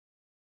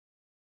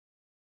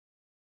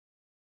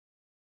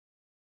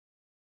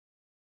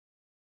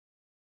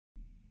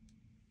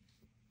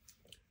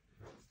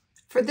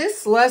For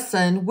this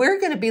lesson, we're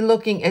going to be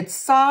looking at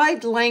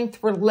side length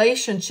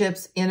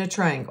relationships in a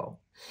triangle.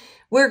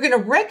 We're going to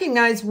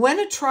recognize when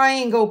a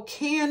triangle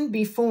can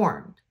be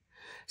formed.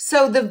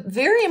 So the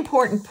very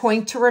important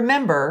point to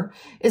remember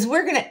is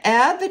we're going to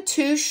add the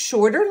two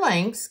shorter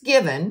lengths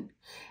given,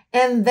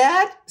 and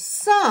that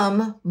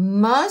sum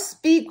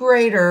must be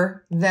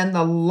greater than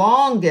the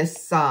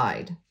longest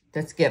side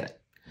that's given.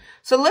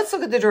 So let's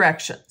look at the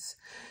directions.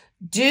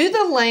 Do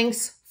the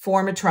lengths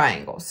form a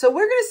triangle? So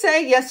we're going to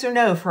say yes or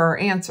no for our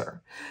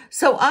answer.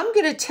 So I'm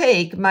going to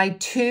take my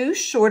two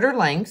shorter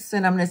lengths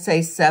and I'm going to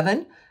say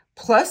 7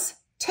 plus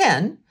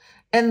 10,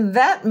 and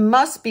that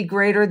must be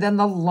greater than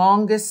the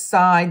longest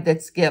side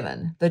that's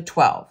given, the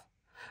 12.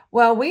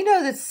 Well, we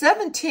know that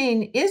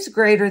 17 is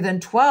greater than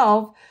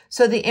 12,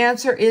 so the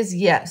answer is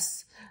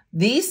yes.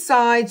 These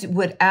sides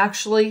would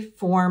actually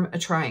form a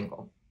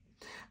triangle.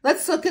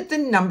 Let's look at the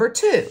number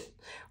 2.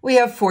 We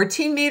have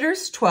 14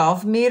 meters,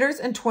 12 meters,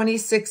 and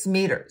 26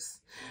 meters.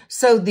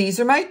 So these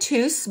are my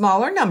two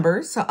smaller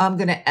numbers, so I'm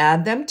going to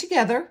add them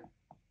together.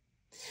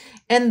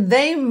 And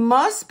they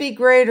must be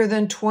greater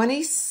than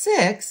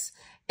 26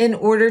 in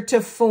order to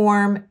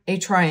form a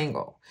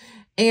triangle.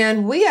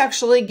 And we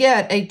actually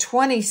get a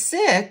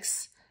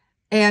 26,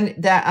 and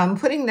that I'm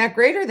putting that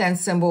greater than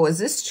symbol. Is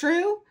this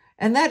true?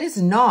 And that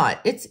is not.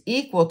 It's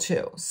equal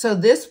to. So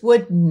this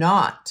would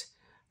not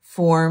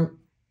form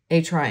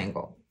a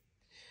triangle.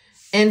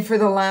 And for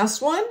the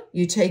last one,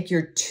 you take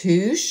your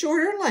two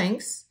shorter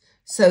lengths.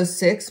 So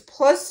 6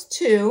 plus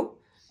 2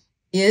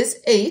 is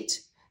 8.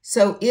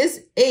 So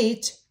is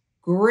 8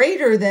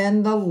 greater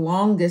than the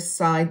longest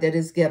side that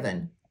is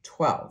given,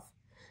 12?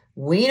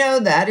 We know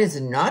that is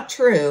not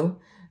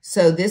true.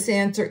 So this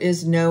answer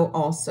is no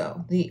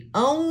also. The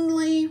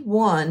only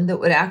one that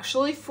would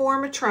actually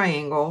form a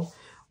triangle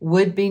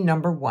would be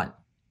number 1.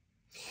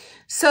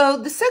 So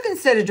the second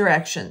set of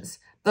directions.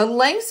 The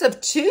lengths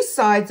of two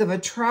sides of a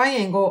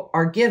triangle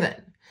are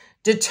given.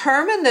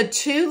 Determine the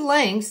two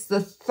lengths the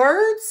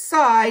third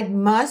side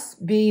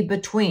must be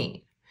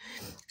between.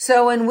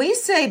 So when we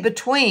say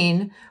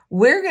between,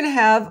 we're going to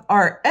have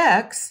our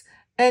x,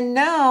 and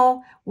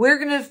now we're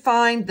going to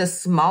find the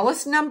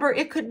smallest number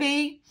it could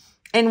be,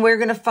 and we're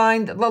going to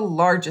find the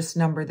largest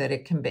number that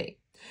it can be.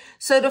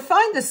 So to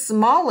find the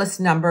smallest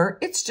number,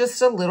 it's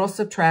just a little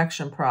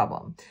subtraction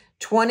problem.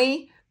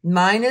 20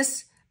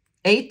 minus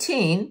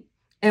 18.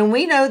 And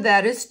we know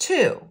that is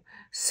 2.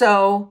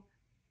 So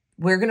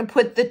we're going to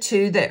put the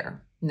 2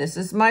 there. And this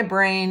is my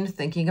brain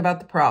thinking about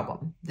the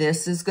problem.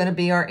 This is going to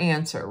be our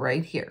answer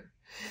right here.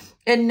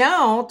 And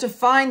now to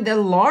find the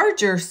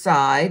larger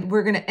side,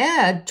 we're going to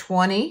add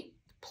 20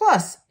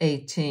 plus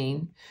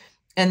 18.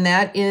 And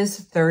that is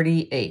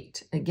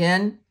 38.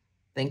 Again,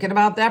 thinking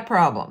about that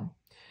problem.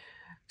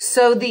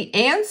 So the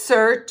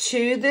answer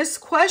to this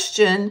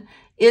question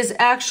is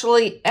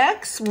actually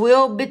x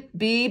will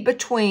be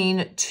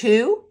between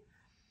 2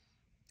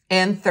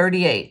 and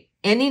 38.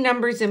 Any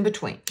numbers in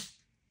between.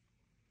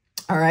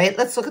 All right,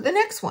 let's look at the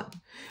next one.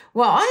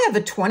 Well, I have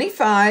a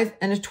 25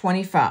 and a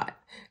 25.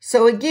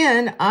 So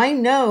again, I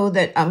know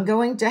that I'm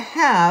going to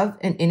have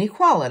an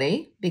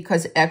inequality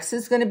because x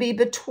is going to be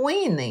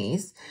between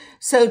these.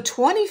 So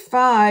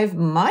 25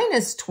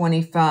 minus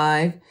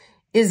 25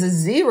 is a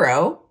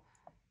 0.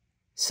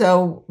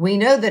 So we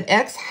know that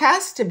x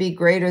has to be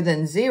greater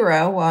than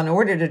 0. Well, in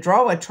order to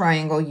draw a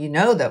triangle, you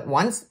know that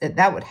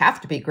that would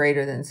have to be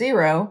greater than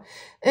 0.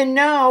 And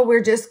now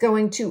we're just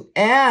going to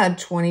add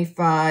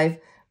 25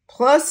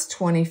 plus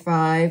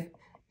 25,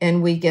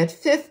 and we get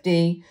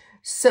 50.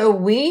 So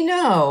we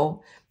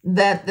know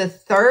that the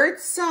third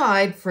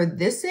side for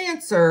this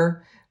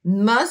answer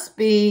must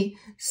be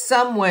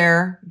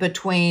somewhere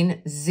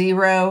between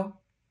 0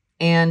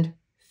 and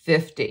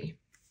 50.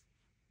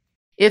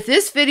 If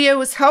this video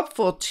was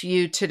helpful to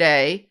you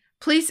today,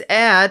 please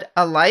add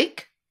a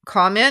like,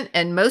 comment,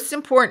 and most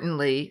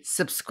importantly,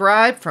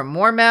 subscribe for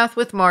more Math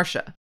with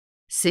Marcia.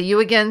 See you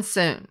again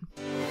soon.